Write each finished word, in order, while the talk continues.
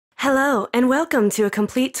Hello, and welcome to a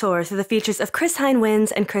complete tour through the features of Chris Hein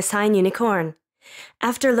Winds and Chris Hein Unicorn.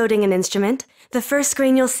 After loading an instrument, the first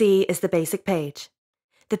screen you'll see is the basic page.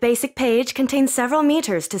 The basic page contains several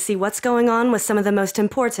meters to see what's going on with some of the most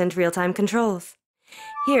important real-time controls.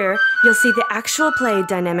 Here, you'll see the actual played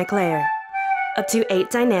dynamic layer. Up to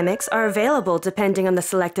 8 dynamics are available depending on the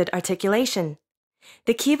selected articulation.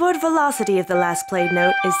 The keyboard velocity of the last played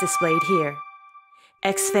note is displayed here.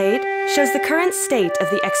 X-fade shows the current state of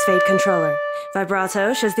the X-fade controller.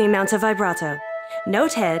 Vibrato shows the amount of vibrato.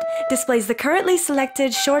 Note head displays the currently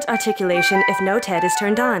selected short articulation if note head is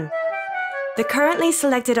turned on. The currently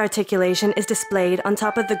selected articulation is displayed on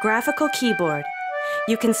top of the graphical keyboard.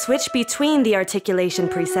 You can switch between the articulation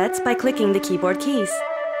presets by clicking the keyboard keys.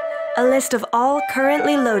 A list of all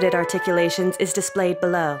currently loaded articulations is displayed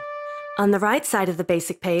below. On the right side of the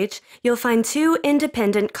basic page, you'll find 2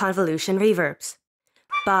 independent convolution reverbs.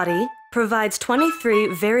 Body provides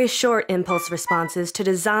 23 very short impulse responses to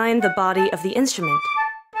design the body of the instrument.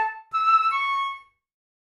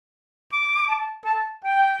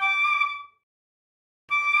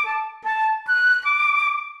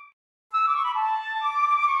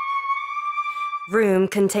 Room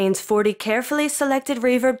contains 40 carefully selected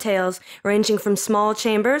reverb tails ranging from small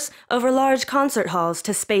chambers over large concert halls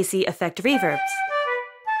to spacey effect reverbs.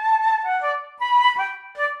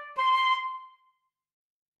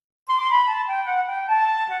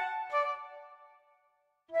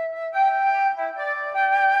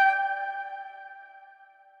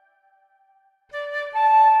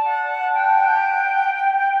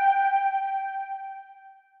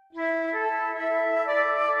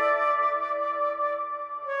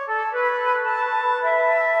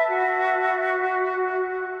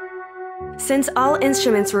 Since all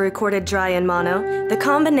instruments were recorded dry in mono, the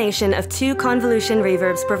combination of 2 convolution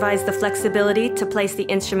reverbs provides the flexibility to place the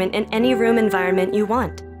instrument in any room environment you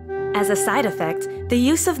want. As a side effect, the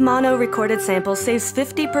use of mono recorded samples saves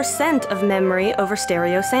 50% of memory over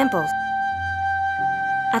stereo samples.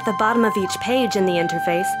 At the bottom of each page in the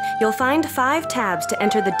interface, you'll find 5 tabs to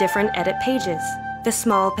enter the different edit pages. The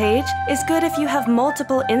small page is good if you have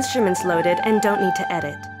multiple instruments loaded and don't need to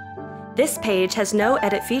edit. This page has no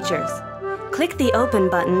edit features. Click the Open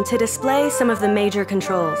button to display some of the major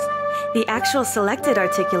controls. The actual selected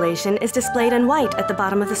articulation is displayed in white at the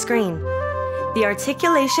bottom of the screen. The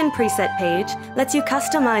Articulation Preset page lets you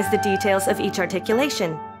customize the details of each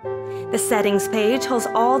articulation. The Settings page holds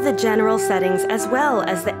all the general settings as well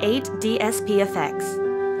as the 8 DSP effects.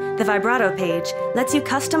 The Vibrato page lets you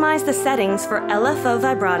customize the settings for LFO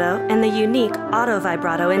vibrato and the unique auto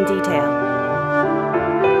vibrato in detail.